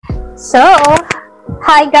So,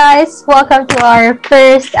 hi guys! Welcome to our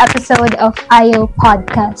first episode of IO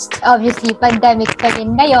Podcast. Obviously, pandemic pa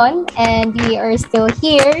rin ngayon and we are still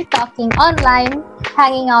here talking online,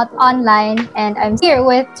 hanging out online, and I'm here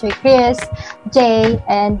with Sir Chris, Jay,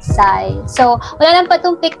 and Sai. So, wala nang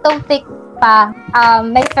patumpik-tumpik pa.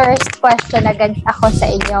 May first question agad ako sa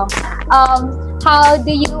inyo. How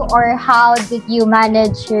did you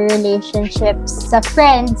manage your relationships sa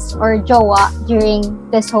friends or jowa during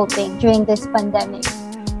this whole thing, during this pandemic?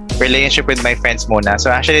 Relationship with my friends muna. So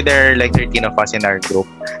actually there are like 13 of us in our group.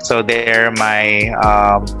 So they're my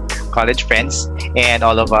college friends and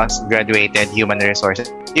all of us graduated human resources.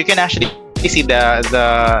 You can actually see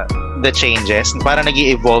the changes. Parang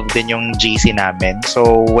nag-evolve din yung GC namin.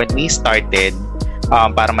 So when we started,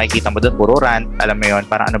 para makikita mo doon, puro rant, alam mo yun,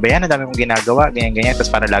 parang ano ba yan, ang dami kong ginagawa, ganyan-ganyan, tapos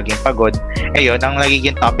parang laging pagod. Ayun, ang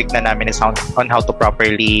nagiging topic na namin is on how to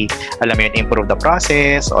properly, alam mo yun, improve the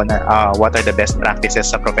process, on what are the best practices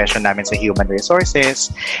sa profession namin sa human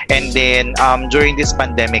resources. And then, during this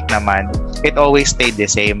pandemic naman, it always stayed the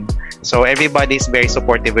same. So everybody's very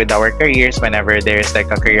supportive with our careers whenever there's like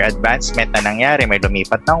a career advancement na nangyari, may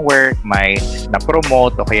lumipat ng work, may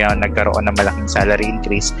na-promote o kaya nagkaroon ng malaking salary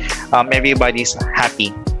increase. Everybody's happy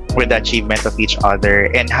with the achievement of each other.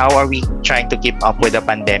 And how are we trying to keep up with the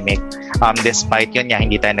pandemic? Despite yun,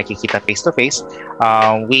 hindi tayo nakikita face-to-face,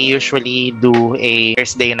 we usually do a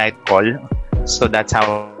Thursday night call. So that's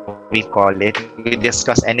how we call it. We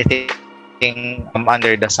discuss anything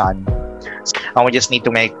under the sun. So, we just need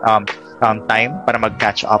to make time para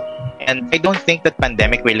mag-catch up. And I don't think that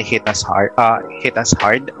pandemic really hit us hard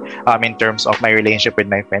in terms of my relationship with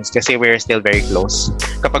my friends kasi we're still very close.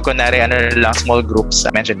 Kapag kunwari lang small groups,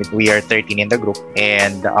 I mentioned that we are 13 in the group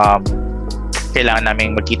and kailangan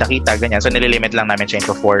namin magkita-kita, ganyan. So, nililimit lang namin siya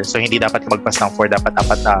into 4. So, hindi dapat magpas ng 4. Dapat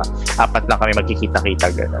apat lang kami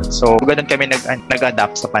magkikita-kita, ganyan. So, ganun kami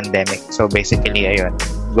nag-adapt sa pandemic. So, basically, ayun,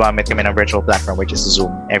 gumamit kami ng virtual platform which is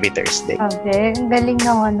Zoom every Thursday. Okay, ang galing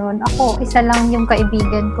naman nun. Ako, isa lang yung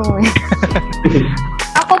kaibigan ko eh.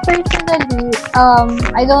 Ako personally,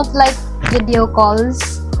 I don't like video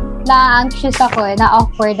calls. Na-anxious ako eh,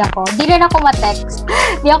 na-awkward ako. Di rin ako ma-text.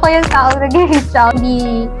 Di ako yung tao nag-reach out.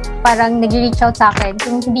 Di parang nag-reach out sa akin.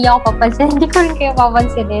 Kung hindi ako papansin, hindi ko rin kayo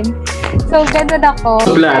papansinin. So, ganun ako.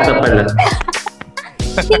 Plata pala.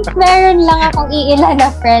 Since meron lang akong iilan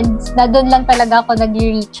na friends, na doon lang talaga ako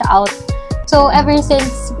nag-reach out. So, ever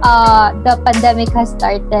since the pandemic has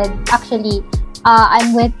started, actually,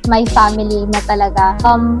 I'm with my family na talaga.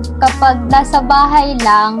 Kapag nasa bahay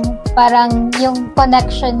lang, parang yung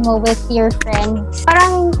connection mo with your friends,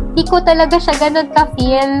 parang di ko talaga siya ganun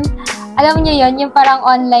ka-feel. Alam niyo yon, yung parang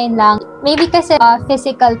online lang. Maybe kasi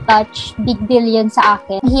physical touch, big deal yun sa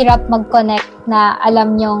akin. Hirap mag-connect na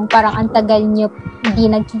alam niyo parang ang tagal niyo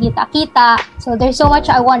hindi nagkikita-kita. So there's so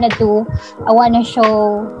much I wanna do. I wanna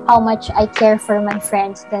show how much I care for my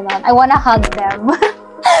friends. Ganon. I wanna hug them.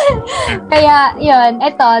 Kaya, yun,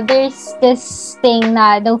 there's this thing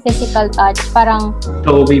na no physical touch. Parang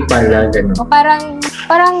Toby pala, gano'n. Parang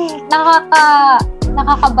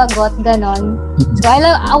nakakabagot, ganon. So,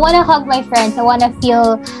 I wanna hug my friends. I wanna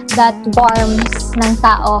feel that warmth ng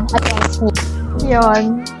tao against me.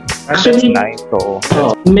 Yun. Actually, nice, so.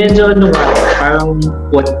 Medyo parang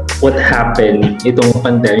what happened itong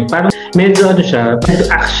pandemic, parang medyo siya,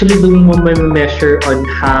 actually doon mo measure on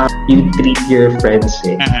how you treat your friends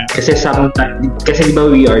eh. Kasi kasi di ba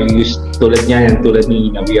we are used, tulad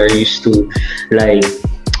ni Ina, we are used to like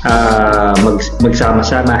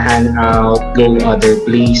magsama-sama, hang out, go other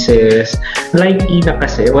places. Like Ina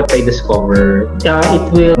kasi, what I discover, it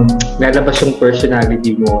will lalabas yung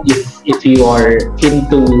personality mo if you are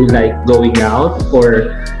into like going out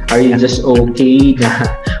or are you just okay na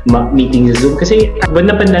meeting Zoom. Kasi when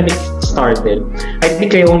the pandemic started, I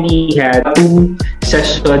think I only had 2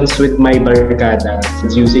 sessions with my barkada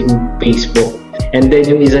using Facebook. And then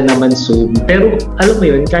yung isa naman Zoom. Pero alam mo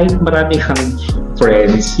yun, kahit marami kang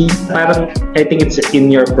friends, parang I think it's in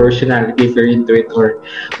your personality if you're into it or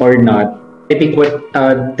not. I think what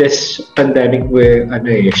this pandemic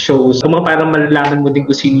shows, parang malalaman mo din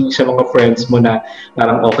kung sino sa mga friends mo na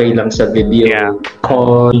parang okay lang sa video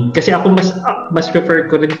call. Kasi ako mas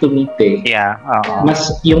prefer ko rin to meet eh.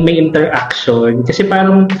 Mas yung may interaction. Kasi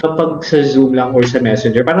parang kapag sa Zoom lang or sa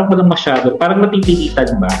Messenger, parang walang masyado, parang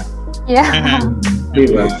matitilitan ba? Yeah.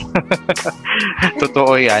 Diba?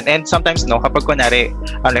 Totoo yan. And sometimes, no, kapag kunwari,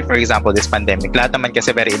 like for example, this pandemic, lahat naman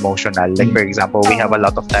kasi very emotional. Like for example, we have a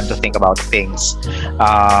lot of time to think about things.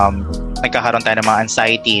 Nagkakaroon tayo ng mga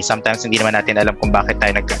anxiety. Sometimes hindi naman natin alam kung bakit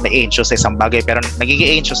tayo na-anxious sa isang bagay, pero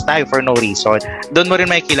nagiging anxious tayo for no reason. Doon mo rin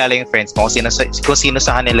makikilala yung friends mo kung sino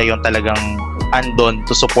sa kanila yung talagang andon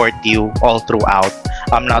to support you all throughout.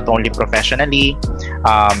 Not only professionally,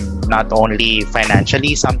 not only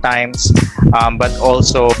financially sometimes, but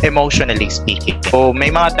also emotionally speaking. So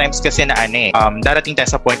may mga times kasi na darating tayo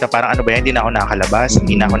sa point na parang ano ba yan, hindi na ako nakakalabas,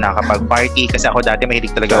 hindi na ako nakakapag-party kasi ako dati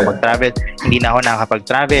mahilig talaga ako mag-travel, hindi na ako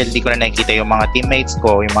nakakapag-travel, hindi ko na nakikita yung mga teammates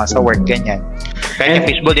ko, yung mga sa work, ganyan. Kahit yung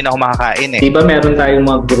fishbowl, di na ako makakain eh. Diba meron tayong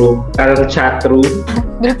mga group, parang chat room?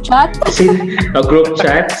 Group chat? Group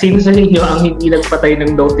chat? Sino sa inyo ang hindi nagpatay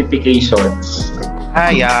ng notifications?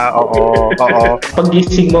 Oo.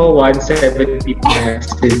 Pagising mo, 170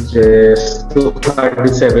 messages,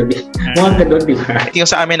 270, mga ganun, di ba? Yung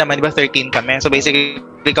sa amin naman, di ba 13 kami? So basically,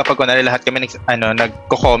 kapag kunwari lahat kami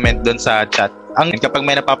nagko-comment doon sa chat, kapag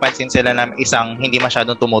may napapansin sila na isang hindi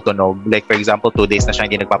masyadong tumutunog, like for example, 2 days na siya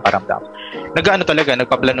hindi nagpaparamdam,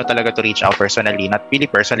 nagpaplano talaga to reach out personally, not really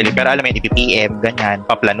personally, pero alam mo, i-PM, ganyan,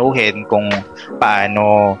 paplanuhin kung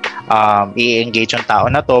paano i-engage yung tao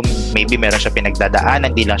na to. Maybe meron siya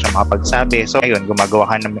pinagdadaanan, hindi lang siya makapagsabi. So ayun, gumagawa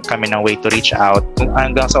kami ng way to reach out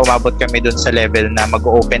hanggang sa umabot kami dun sa level na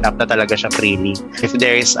mag-open up na talaga siya freely. If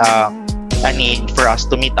there is a need for us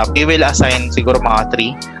to meet up, we will assign siguro mga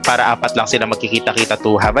 3 para 4 lang sila magkikita-kita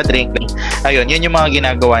to have a drink. Ayun, yun yung mga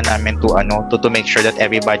ginagawa namin to make sure that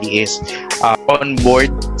everybody is on board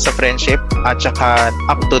sa friendship at saka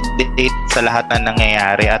up to date sa lahat na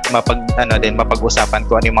nangyayari at mapag-usapan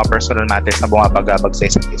ko ano yung mga personal matters na bumabagabag sa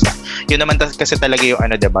isa't isa. Yun naman kasi talaga yung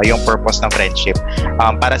diba, yung purpose ng friendship.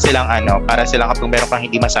 Para silang kapag meron kang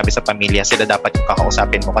hindi masabi sa pamilya, sila dapat yung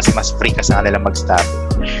kakausapin mo kasi mas free ka sa kanila magsabi.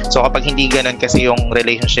 So kapag hindi ganun kasi yung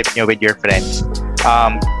relationship nyo with your friends,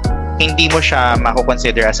 hindi mo siya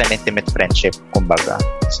mako-consider as an intimate friendship, kumbaga.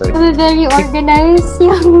 So, very organized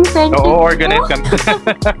yung friendship. Oo, organized kami.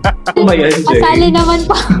 Kasali naman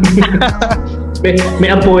po. may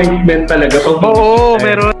appointment talaga. Oo,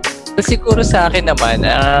 meron. Siguro sa akin naman,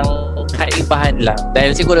 ang kaibahan lang.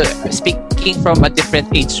 Dahil siguro, speaking from a different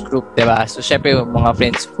age group, diba? So, syempre, yung mga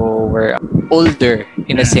friends ko were older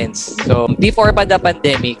in a sense. So, before pa the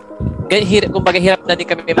pandemic, kumbaga hirap na din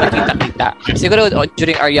kami magkita-kita. Siguro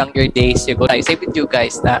during our younger days, siguro I say with you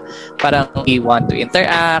guys na parang we want to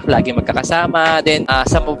interact, lagi magkakasama. Then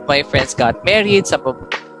some of my friends got married, some of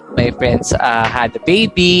my friends had a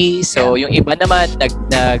baby. So yung iba naman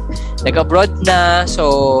nag-abroad na.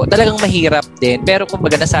 So talagang mahirap din. Pero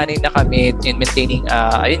kumbaga nasanay na kami in maintaining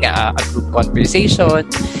a group conversation.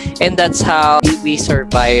 And that's how we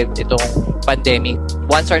survived itong pandemic.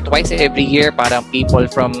 Once or twice every year, parang people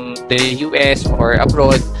from the US or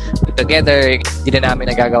abroad together. Hindi na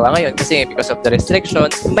namin nagagawa ngayon kasi because of the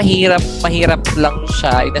restrictions. Mahirap lang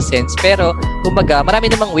siya in a sense. Pero kumbaga,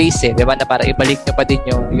 marami namang ways di ba, na para ibalik nyo pa din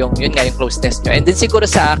yung closeness nyo. And then siguro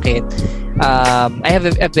sa akin, I have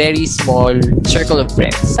a very small circle of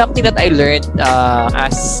friends. Something that I learned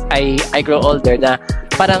as I grow older na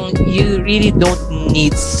parang you really don't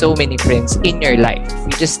need so many friends in your life.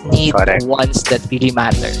 You just need ones that really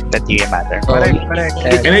matter. That really matter. So, correct.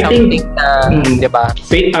 And I think, diba?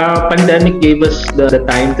 Pandemic gave us the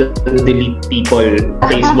time to delete people,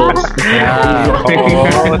 Facebook.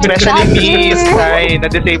 Especially me, Sky,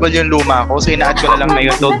 na-disable yung luma ko. So, ina-add ko na lang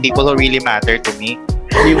ngayon those people who really matter to me.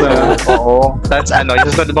 Diba? Oo. That's yung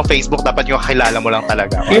susunod mo Facebook, dapat yung kakilala mo lang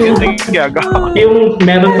talaga. Yung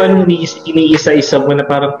meron pa nung iniisa-isa mo na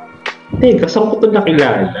parang, saan ko ito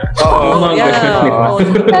nakilala? Oo.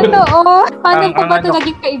 Totoo. Paano ko ba ito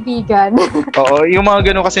naging kaibigan? Oo. Yung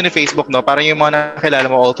mga ganun kasi ni Facebook, no? Parang yung mga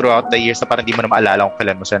nakilala mo all throughout the years na parang di mo na maalala kung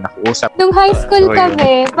kailan mo sila nakuusap. Nung high school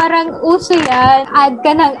kami, parang uso yan. Add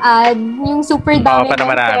ka ng add. Yung super dami ng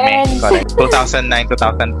friends. Correct. 2009,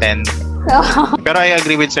 2010. Pero I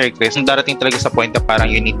agree with Sir Chris. Darating talaga sa point na parang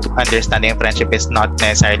you need to understand yung friendship is not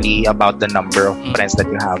necessarily about the number of friends that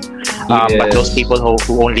you have. But those people who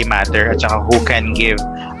only matter at saka who can give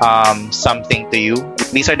something to you.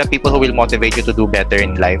 These are the people who will motivate you to do better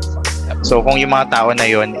in life. So kung yung mga tao na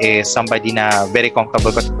yun is somebody na very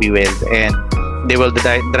comfortable to be with and they will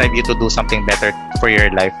drive you to do something better for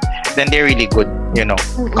your life, then they're really good,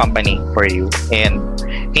 company for you. And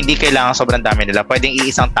hindi kailangan sobrang dami nila. Pwedeng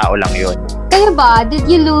iisang tao lang yun. Kaya ba, did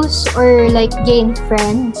you lose or gain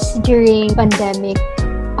friends during pandemic?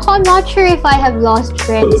 Ako, I'm not sure if I have lost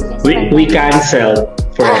friends. We canceled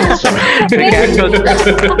friends.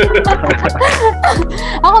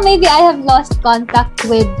 Ako maybe I have lost contact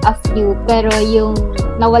with a few, pero yung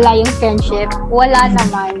nawala yung friendship, wala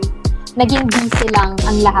naman. Naging busy lang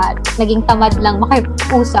ang lahat. Naging tamad lang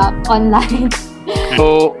makipag-usap online.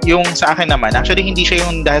 So, yung sa akin naman, actually hindi siya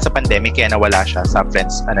yung dahil sa pandemic kaya nawala siya sa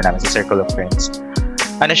friends, sa circle of friends.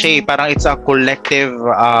 Parang it's a collective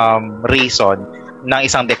reason ng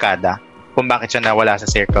isang dekada kung bakit siya nawala sa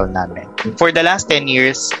circle namin. For the last 10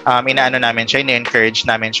 years, inaano namin siya, ina-encourage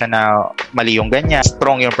namin siya na mali yung ganyan.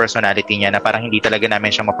 Strong yung personality niya na parang hindi talaga namin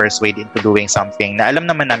siya ma-persuade into doing something na alam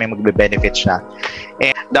naman namin magbe-benefit siya.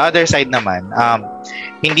 And the other side naman,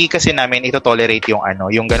 hindi kasi namin ito tolerate yung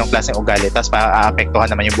ganong klaseng ugali tapos maaapektuhan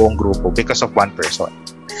naman yung buong grupo because of one person.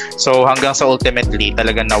 So hanggang sa ultimately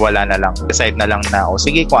talagang nawala na lang. Decide na lang na,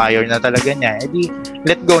 sige, kung ayaw na talaga niya, edi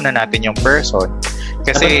let go na natin yung person.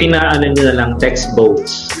 Kasi pinaanan nyo na lang text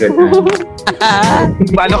votes.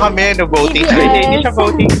 paano kami voting? Hindi siya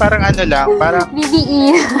voting, parang parang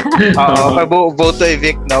BBE. Oo, vote to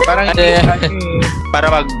evict, no? Parang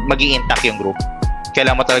para mag-i-intact yung group.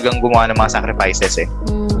 Kailangan mo talagang gumawa ng mga sacrifices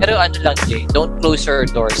Pero lang, Jay, don't close your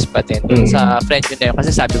doors pa din sa friend yun na yun. Kasi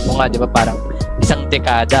sabi mo nga, di ba, parang isang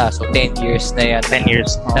dekada. So, 10 years na yan. 10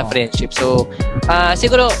 years. Na friendship. So,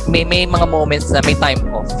 siguro, may mga moments na may time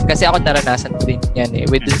off. Kasi ako naranasan ko din yan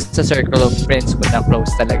with sa circle of friends ko na close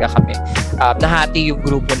talaga kami. Nahati yung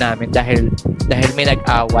grupo namin dahil may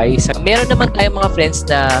nag-away. Meron naman tayong mga friends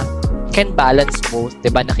na can balance both,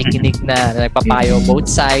 'di ba? Nakikinig na nagpapayo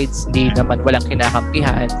both sides, hindi naman walang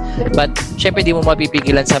kinakampihan. But syempre di mo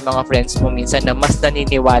mapipigilan sa mga friends mo minsan na mas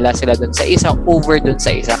naniniwala sila doon sa isa over doon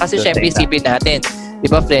sa isa. Kasi syempre isipin natin,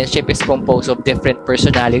 'di ba, friendship is composed of different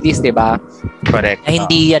personalities, 'di ba? Correct. Na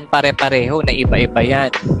hindi yan pare-pareho, na iba-iba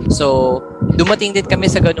yan. So, dumating din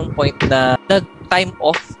kami sa ganung point na time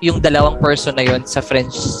off yung dalawang person na yon sa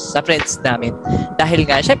friends namin. Dahil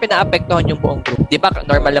nga, syempre naapektuhan yung buong group. Di ba,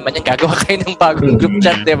 normal naman yung gagawa kayo ng bagong group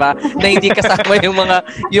chat, di ba? Na hindi kasama yung mga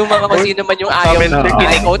kung sino man yung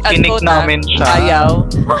ayaw. Kinik namin siya.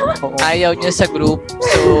 Ayaw niya sa group.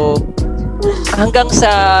 So, hanggang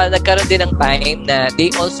sa nagkaroon din ng time na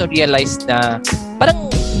they also realized na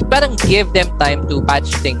parang give them time to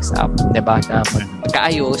patch things up, diba? Na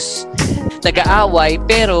magkaayos, nag-aaway,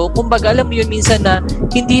 pero kumbaga alam mo yun minsan na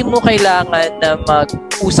hindi mo kailangan na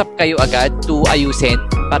mag-usap kayo agad to ayusin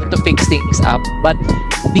para to fix things up, but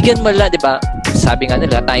bigyan mo lang, diba? Sabi nga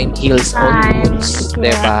nila, time heals all wounds,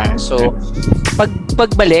 diba? So,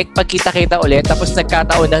 pagbalik, pagkita-kita ulit, tapos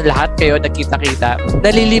nagkataon na lahat kayo nagkita-kita,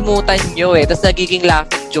 nalilimutan nyo tapos nagiging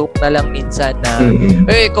laughing joke na lang minsan na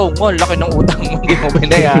ikaw mo, laki ng utang mo, hindi mo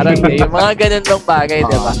binayaran yung mga ganun lang bagay,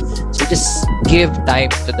 diba? So just give time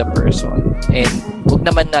to the person and huwag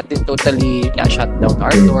naman natin totally shut down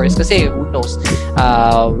our doors kasi who knows,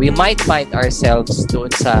 we might find ourselves doon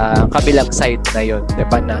sa kabilang side na yun,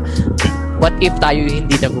 diba, na what if tayo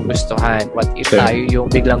hindi nagugustuhan, what if tayo yung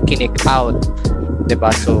biglang kick out,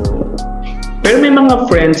 diba? So pero may mga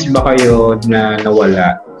friends ba kayo na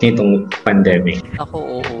nawala nitong pandemic?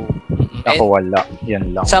 Ako, oo. Ako wala.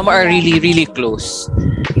 Yan lang. Some are really, really close.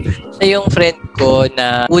 Siya yung friend ko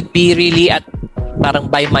na would be really at parang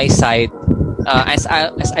by my side as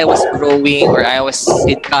I was growing or I was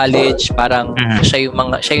in college, parang siya yung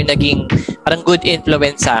naging parang good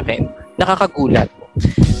influence sa akin. Nakakagulat.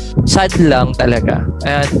 Sad lang talaga.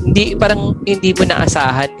 Hindi mo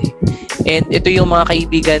naasahan And ito yung mga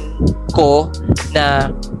kaibigan ko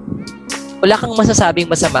na wala kang masasabing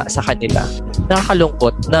masama sa kanila.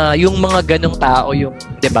 Nakakalungkot na yung mga ganong tao yung,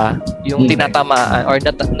 'di ba? Yung tinatamaan or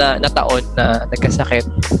nataon na nagkasakit.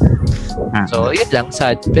 So, yun lang,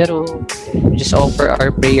 sad. Pero just offer our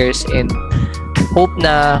prayers and hope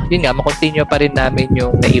na yun nga ma-continue pa rin namin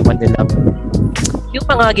yung naiwan nila. Yung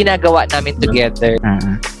mga ginagawa namin together.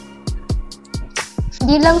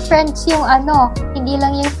 Hindi lang friends yung hindi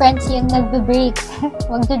lang yung friends yung nagbe-break.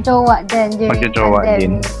 Magjojowa din during Magjojowa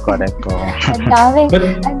din. pandemic. Correct ko. Ang dami.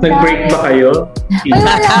 Nag-break ba kayo?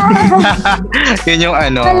 Wala. Yun yung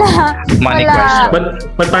money Wala. question.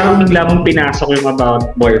 But parang bigla mong pinasok yung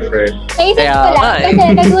about boyfriend? Naisip ko lang. Kasi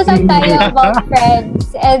nag-usap tayo about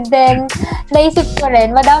friends. And then, naisip ko rin,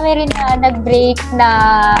 madami rin na nag-break na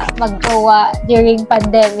mag-jowa during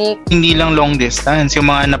pandemic. Hindi lang long distance. Yung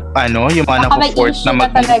mga yung mga napo-force na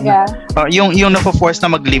yung napo-force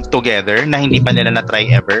na mag-live together na hindi pa nila na-try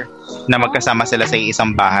ever na magkasama sila sa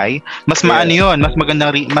isang bahay. Mas maano yun, mas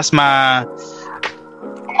magandang mas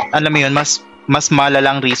mas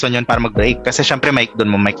malalang reason yun para mag-break. Kasi syempre doon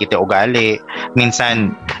mo makikita ugali.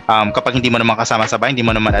 Minsan, kapag hindi mo naman kasama sa bahay, hindi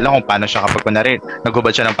mo naman alam kung paano siya kapag kunwari,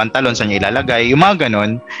 naghubad siya ng pantalon, saan niya ilalagay. Yung mga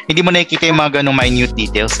ganun, hindi mo nakikita yung mga ganung minute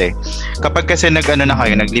details eh. Kapag kasi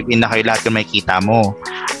nag-live-in na kayo, lahat yung makikita mo.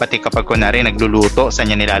 Pati kapag kunwari, nagluluto, saan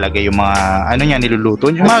niya nilalagay yung mga, niluluto.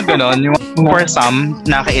 Yung mga ganun, yung for some,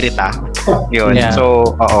 nakairita. Yun. Yeah.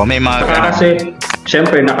 So, may mga ganun. Kasi,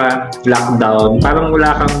 syempre, naka-lockdown, parang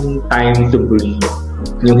wala kang time to breathe.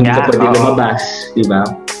 Yung hindi ka pwede lumabas, di ba?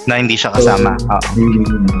 Na hindi siya kasama.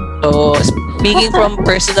 So, speaking from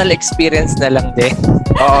personal experience na lang din.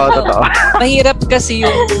 Oo, totoo. Mahirap kasi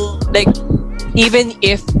yung, like, even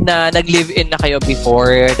if na nag-live-in na kayo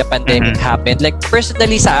before the pandemic happened, like,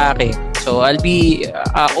 personally sa akin, so I'll be,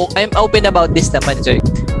 I'm open about this naman, so,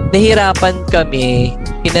 nahirapan kami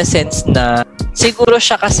in a sense na siguro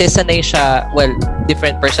siya kasi sanay siya, well,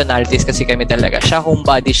 different personalities kasi kami talaga. Siya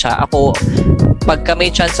homebody siya. Ako, pagka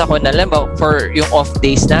may chance ako na, for yung off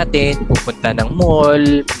days natin, pupunta ng mall,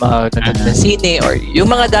 magtatag ng sine, or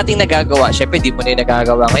yung mga dating nagagawa, syempre di mo na yung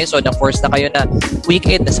nagagawa ngayon, so na-force na kayo na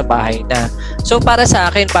weekend na sa bahay na. So para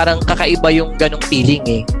sa akin, parang kakaiba yung ganong feeling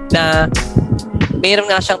eh, na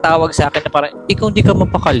mayroon nga siyang tawag sa akin na parang, ikaw hindi ka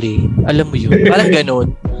mapakali, alam mo yun, parang ganon.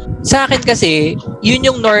 Sa akin kasi, yun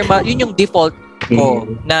yung normal, yun yung default ko,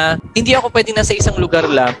 na hindi ako pwedeng nasa isang lugar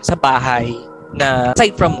lang, sa bahay, na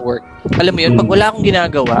aside from work. Alam mo yun, pag wala akong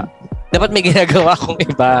ginagawa, dapat may ginagawa akong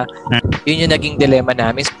iba. Yun yung naging dilemma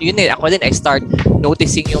namin. So, yun ako din, I start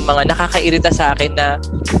noticing yung mga nakakairita sa akin na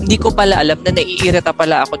hindi ko pala alam na naiirita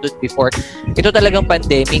pala ako doon before. Ito talagang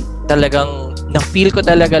pandemic, talagang na-feel ko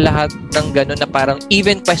talaga lahat ng gano'n na parang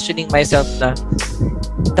even questioning myself na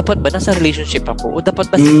dapat ba nasa relationship ako? O dapat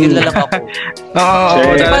ba single na lang ako?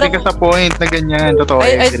 Oo, darating ka sa point na ganyan. Totoo,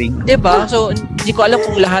 I agree. Diba? So, hindi ko alam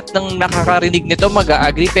kung lahat ng nakakarinig nito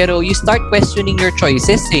mag-a-agree, pero you start questioning your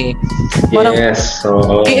choices eh. Parang, yes.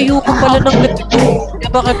 ayoko pala ng ganito.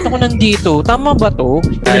 Bakit ako nandito? Tama ba to?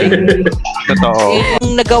 Totoo.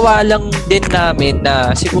 Yung nagawa lang din namin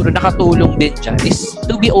na siguro nakatulong din dyan is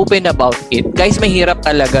to be open about it. Guys, mahirap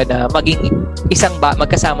talaga na maging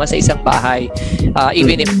magkasama sa isang bahay.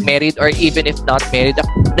 Even if married or even if not married,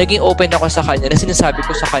 naging open ako sa kanya na sinasabi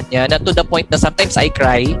ko sa kanya na to the point na sometimes I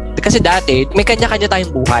cry. Kasi dati, may kanya-kanya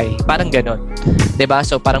tayong buhay. Parang ganon. Diba?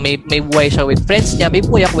 So, parang may buhay siya with friends niya, may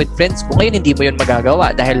buhay ako with friends ko. Ngayon, hindi mo yun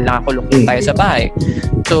magagawa dahil nakakulong tayo sa bahay.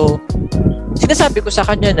 So, sinasabi ko sa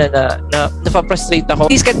kanya na na-frustrate ako.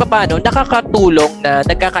 At least kahit paano, nakakatulong na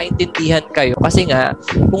nagkakaintindihan kayo. Kasi nga,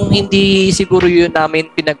 kung hindi siguro yun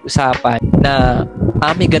namin pinag-usapan na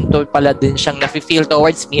may ganito pala din siyang nafe-feel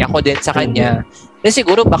towards me, ako din sa kanya,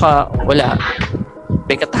 siguro baka wala.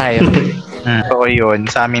 Beka tayo. Oo, yun.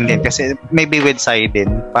 Sa amin din. Kasi maybe with side din.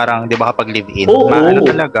 Parang, di ba kapag live-in?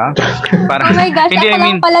 Talaga. Parang, oh my gosh, ako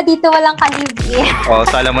lang pala dito walang ka-live-in.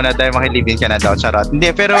 So alam mo na dahil maki-live-in ka na daw. Charot. Hindi,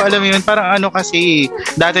 pero alam mo yun, parang kasi,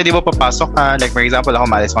 dati di ba papasok ka, like for example, ako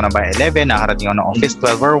maalis ko na by 11, nakarating ako ng office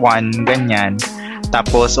 12 or 1, ganyan.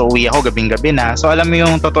 Tapos, uwi ako gabing-gabi na. So, alam mo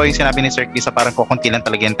yung totoo yung sinabi ni Sir Chris, parang kukunti lang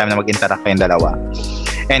talaga yung time na mag-interact kayong dalawa.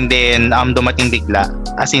 And then, dumating bigla.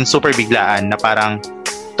 As in, super biglaan na parang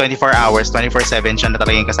 24 hours, 24/7 siya na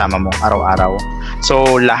talaga yung kasama mo araw-araw.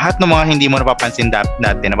 So, lahat ng mga hindi mo napapansin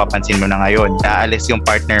dati, napapansin mo na ngayon. Naalis yung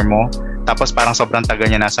partner mo, tapos parang sobrang tagal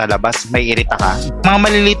niya nasa labas, may irita ka. Mga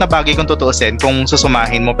maliliit na bagay kung tutuusin, kung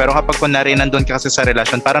susumahin mo, pero kapag kunwari nandun ka kasi sa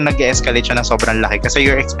relasyon, parang nag-escalate siya ng sobrang laki kasi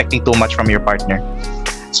you're expecting too much from your partner.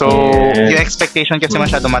 So, yung expectation kasi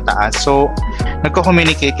masyado mataas. So,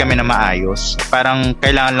 nagko-communicate kami na maayos. Parang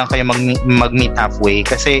kailangan lang kayo mag-meet halfway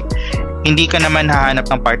kasi hindi ka naman hahanap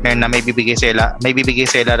ng partner na may bibigay sila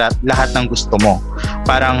lahat ng gusto mo.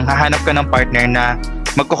 Parang hahanap ka ng partner na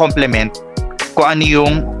magko-complement kung ano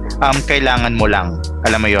yung kailangan mo lang.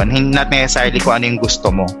 Alam mo yun? Not necessarily kung ano yung gusto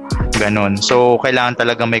mo. Ganon. So, kailangan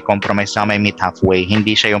talaga may compromise na may meet halfway.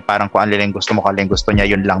 Hindi siya yung parang kung ano lang gusto mo, kung ano lang gusto niya,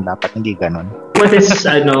 yun lang dapat. Hindi ganon. What is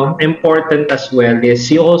important as well is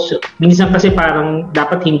you also, minsan kasi parang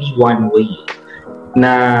dapat hindi one way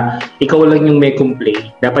na ikaw lang yung may complain.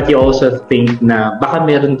 Dapat you also think na baka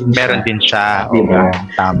meron din siya. Meron din siya. Diba?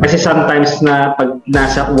 Tama. Kasi sometimes na pag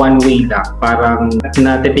nasa one way lang, parang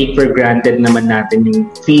na-take for granted naman natin yung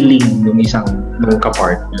feeling ng isang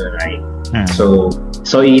ka-partner, right? So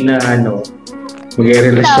Ina,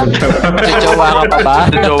 mag-relasyon ka ba? Jowa ka pa ba?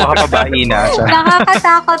 Jowa ka pa ba, Ina?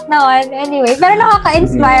 Nakakatakot naman. Anyway, pero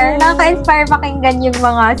nakaka-inspire. Nakaka-inspire pakinggan yung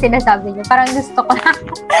mga sinasabi niyo. Parang gusto ko na.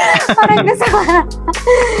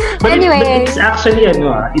 Anyway. But it's actually,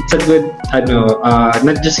 it's a good,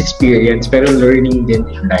 not just experience, pero learning din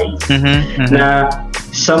in life. Na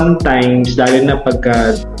sometimes, lalo na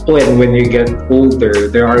pagka when you get older,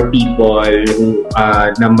 there are people who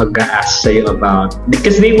na mag-a-ask sa'yo about,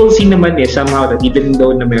 because they will see naman somehow that even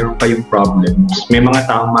though na meron kayong problems, may mga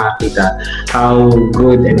taong makakita how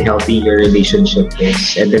good and healthy your relationship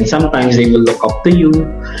is. And then sometimes they will look up to you,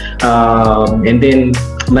 and then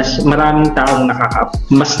mas maraming taong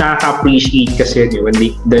mas nakaka-appreciate kasi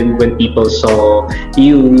when people saw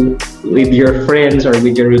you with your friends or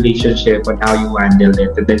with your relationship on how you handle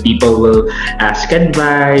it, and then people will ask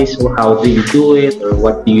advice, or how do you do it, or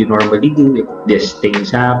what do you normally do if these things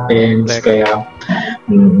happens. Kaya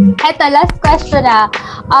Eto, last question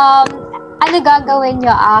ano gagawin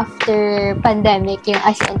nyo after pandemic? Yung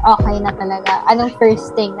as in, okay na talaga. Anong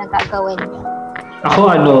first thing na gagawin nyo? Ako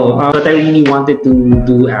what I really wanted to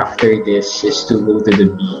do after this is to go to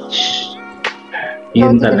the beach.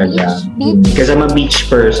 Yun talaga. Because I'm a beach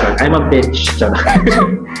person. I'm a bitch.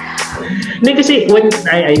 Hindi kasi when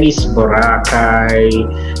I miss Boracay,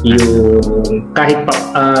 yung kahit pa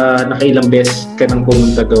nakailang beses ka nang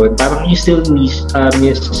pumunta doon, parang you still miss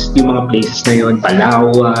yung mga places na yun,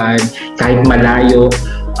 Palawan, kahit malayo.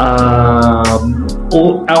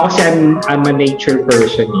 Ako kasi I'm a nature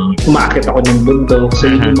person. Umaakit ako ng bundok, so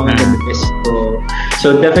yun yung mga namiss ko.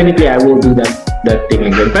 So definitely I will do that thing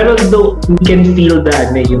again. Pero though you can feel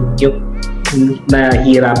that yung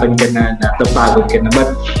nahihirapan ka na, napagod ka na,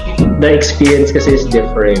 but the experience kasi is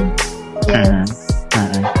different.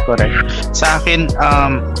 Correct. Sa akin,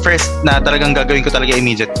 first na talagang gagawin ko talaga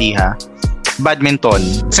immediately badminton.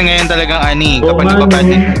 Kasi ngayon talagang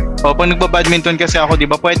pag nagbabadminton kasi ako, di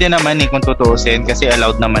ba, pwede naman kung tutuusin kasi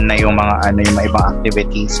allowed naman na yung mga yung mga ibang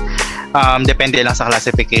activities. Depende lang sa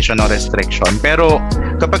classification o restriction. Pero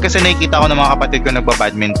kapag kasi nakikita ko ng mga kapatid ko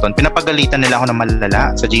nagbabadminton, pinapagalitan nila ako ng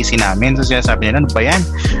malala sa GC namin. So sinasabi nila, ano ba yan?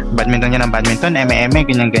 Badminton yan ng badminton, eme,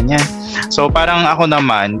 ganyan-ganyan. So parang ako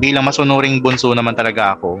naman, bilang masunuring bunso naman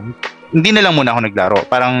talaga ako, hindi na lang muna ako naglaro.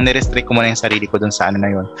 Parang nirestrict ko muna yung sarili ko dun sa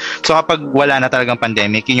na yun. So kapag wala na talagang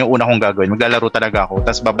pandemic, yun yung una kong gagawin. Maglalaro talaga ako.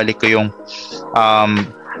 Tapos babalik ko yung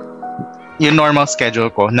normal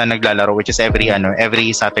schedule ko na naglalaro, which is every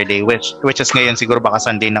Saturday, which is ngayon siguro baka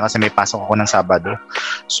Sunday na kasi may pasok ako ng Sabado.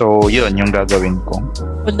 So yun yung gagawin ko.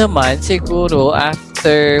 Naman siguro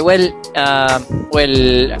after we're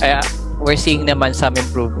seeing naman some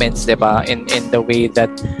improvements, diba, in the way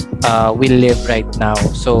that we live right now.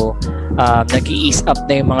 So nag-ease up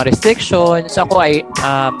na yung mga restrictions. Ako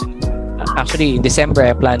actually in December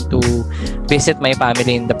I plan to visit my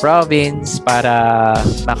family in the province para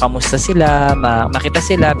makamusta sila, makita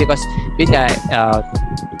sila, because yun nga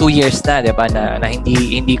 2 years na, diba, na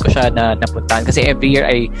hindi ko siya napuntahan kasi every year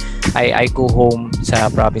I go home sa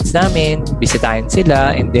province namin, bisitahin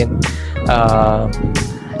sila, and then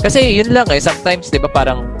kasi yun lang sometimes, diba,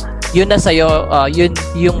 parang yun na sa'yo, yun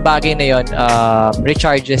yung bagay na yun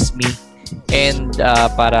recharges me, and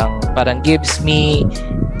parang gives me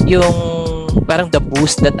yung parang the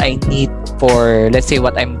boost that I need for, let's say,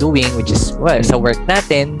 what I'm doing, which is sa work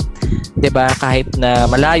natin, 'di ba? Kahit na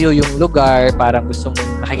malayo yung lugar, parang gusto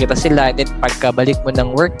mong nakikita sila, and then pagkabalik mo ng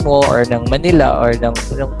work mo or ng Manila or ng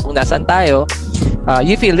kung nasaan tayo,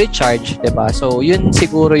 you feel recharged, 'di ba? So yun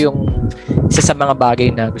siguro yung isa sa mga bagay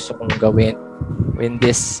na gusto kong gawin when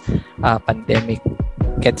this pandemic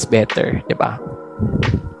gets better, 'di ba?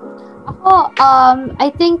 Ako, I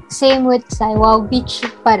think same with Sai. Wow, beach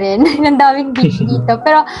pa rin. Ang daming beach dito.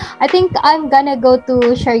 Pero I think I'm gonna go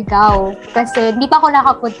to Siargao kasi di pa ako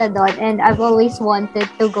nakapunta doon, and I've always wanted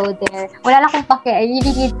to go there. Wala lang akong pake. I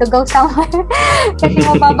really need to go somewhere kasi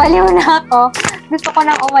mababaliw na ako. Gusto ko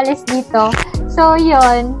nang umalis dito. So,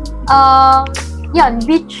 yun.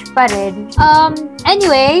 Beach pa rin.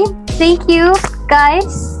 Anyway, thank you guys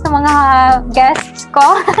sa mga guests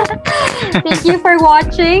ko. Thank you for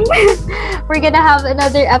watching. We're gonna have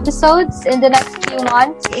another episodes in the next few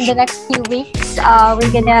months, in the next few weeks.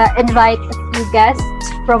 We're gonna invite a few guests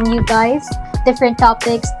from you guys, different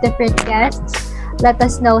topics, different guests. Let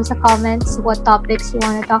us know sa comments what topics you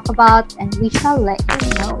want to talk about, and we shall let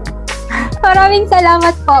you know. Maraming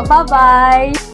salamat po. Bye-bye!